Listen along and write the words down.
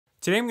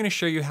Today I'm going to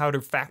show you how to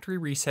factory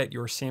reset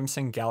your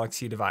Samsung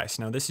Galaxy device.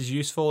 Now this is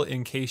useful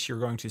in case you're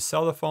going to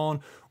sell the phone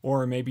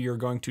or maybe you're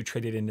going to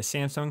trade it into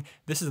Samsung.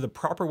 This is the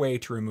proper way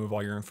to remove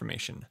all your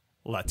information.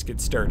 Let's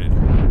get started.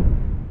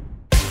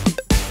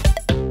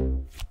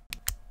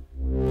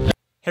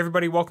 Hey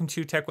everybody, welcome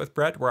to Tech with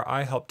Brett, where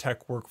I help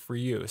tech work for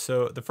you.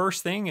 So the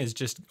first thing is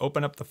just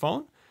open up the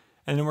phone,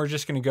 and then we're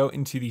just going to go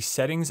into the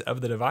settings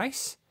of the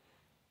device.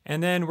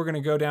 And then we're going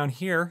to go down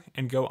here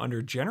and go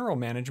under General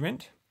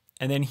Management.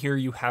 And then here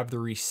you have the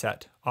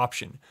reset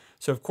option.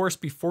 So of course,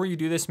 before you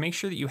do this, make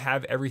sure that you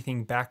have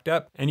everything backed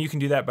up. And you can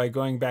do that by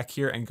going back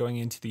here and going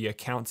into the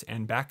accounts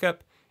and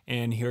backup.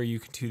 And here you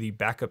can do the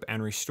backup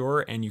and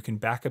restore, and you can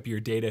back up your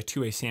data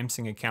to a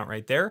Samsung account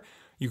right there.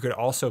 You could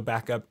also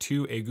back up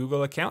to a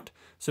Google account.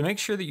 So make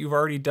sure that you've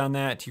already done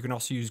that. You can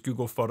also use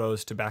Google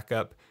Photos to back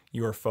up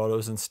your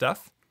photos and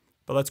stuff.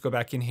 But let's go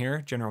back in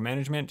here, General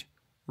Management,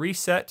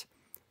 Reset.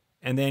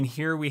 And then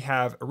here we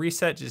have a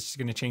reset, just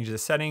going to change the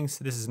settings.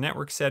 This is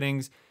network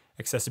settings,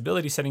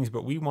 accessibility settings,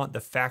 but we want the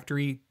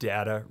factory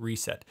data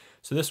reset.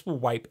 So this will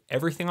wipe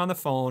everything on the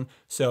phone.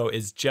 So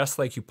it's just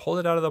like you pulled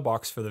it out of the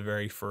box for the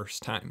very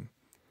first time.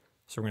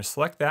 So we're going to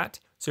select that.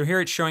 So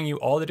here it's showing you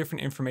all the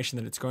different information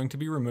that it's going to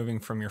be removing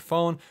from your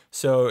phone.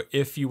 So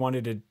if you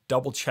wanted to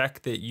double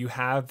check that you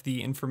have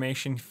the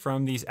information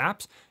from these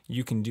apps,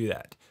 you can do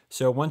that.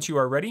 So once you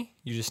are ready,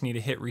 you just need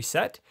to hit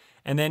reset.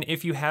 And then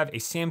if you have a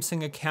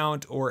Samsung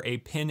account or a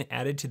PIN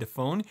added to the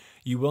phone,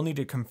 you will need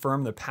to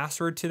confirm the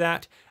password to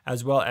that,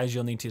 as well as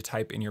you'll need to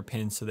type in your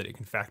PIN so that it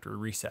can factory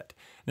reset.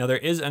 Now there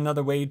is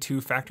another way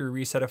to factory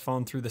reset a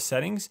phone through the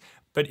settings,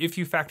 but if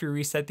you factory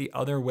reset the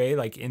other way,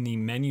 like in the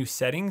menu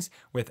settings,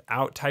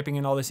 without typing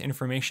in all this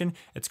information,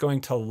 it's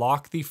going to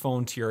lock the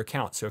phone to your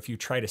account. So if you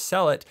try to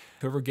sell it,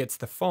 whoever gets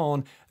the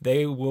phone,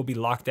 they will be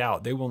locked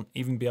out. They won't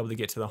even be able to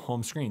get to the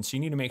home screen. So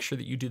you need to make sure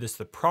that you do this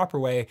the proper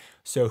way,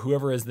 so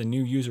whoever is the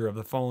new user of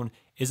the phone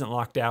isn't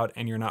locked out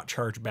and you're not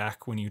charged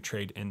back when you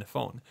trade in the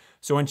phone.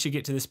 So once you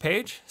get to this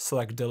page,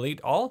 select delete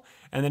all,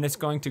 and then it's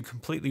going to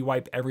completely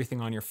wipe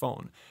everything on your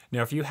phone.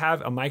 Now, if you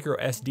have a micro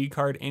SD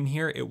card in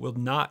here, it will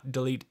not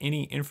delete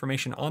any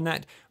information on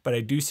that, but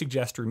I do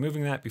suggest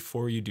removing that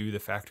before you do the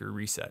factory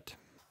reset.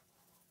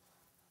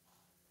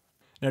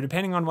 Now,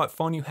 depending on what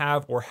phone you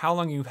have or how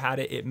long you've had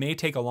it, it may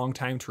take a long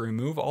time to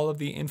remove all of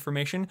the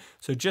information.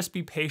 So just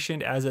be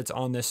patient as it's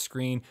on this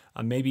screen.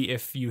 Maybe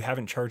if you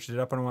haven't charged it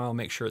up in a while,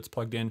 make sure it's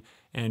plugged in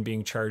and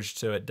being charged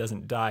so it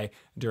doesn't die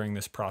during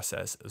this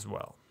process as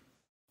well.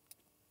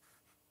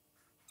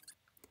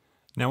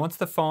 Now, once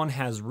the phone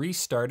has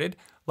restarted,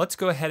 let's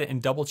go ahead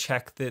and double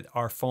check that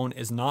our phone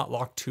is not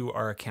locked to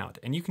our account.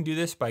 And you can do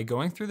this by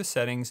going through the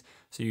settings.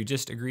 So you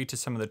just agree to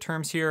some of the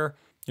terms here.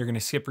 You're going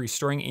to skip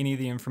restoring any of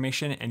the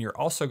information, and you're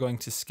also going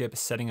to skip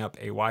setting up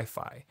a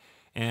Wi-Fi.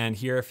 And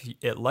here, if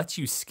it lets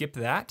you skip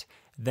that,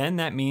 then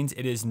that means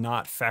it is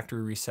not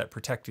factory reset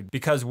protected,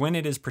 because when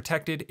it is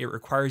protected, it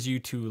requires you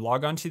to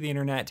log onto the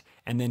internet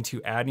and then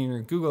to add in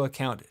your Google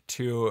account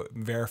to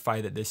verify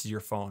that this is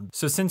your phone.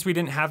 So since we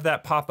didn't have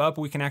that pop up,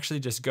 we can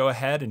actually just go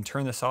ahead and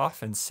turn this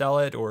off and sell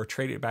it or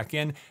trade it back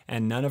in,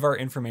 and none of our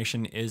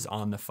information is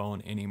on the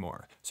phone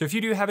anymore. So if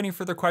you do have any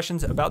further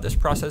questions about this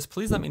process,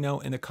 please let me know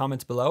in the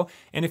comments below.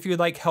 And if you would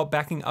like help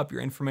backing up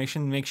your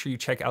information, make sure you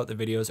check out the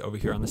videos over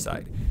here on the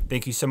side.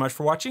 Thank you so much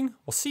for watching.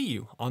 We'll see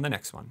you on the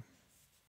next one.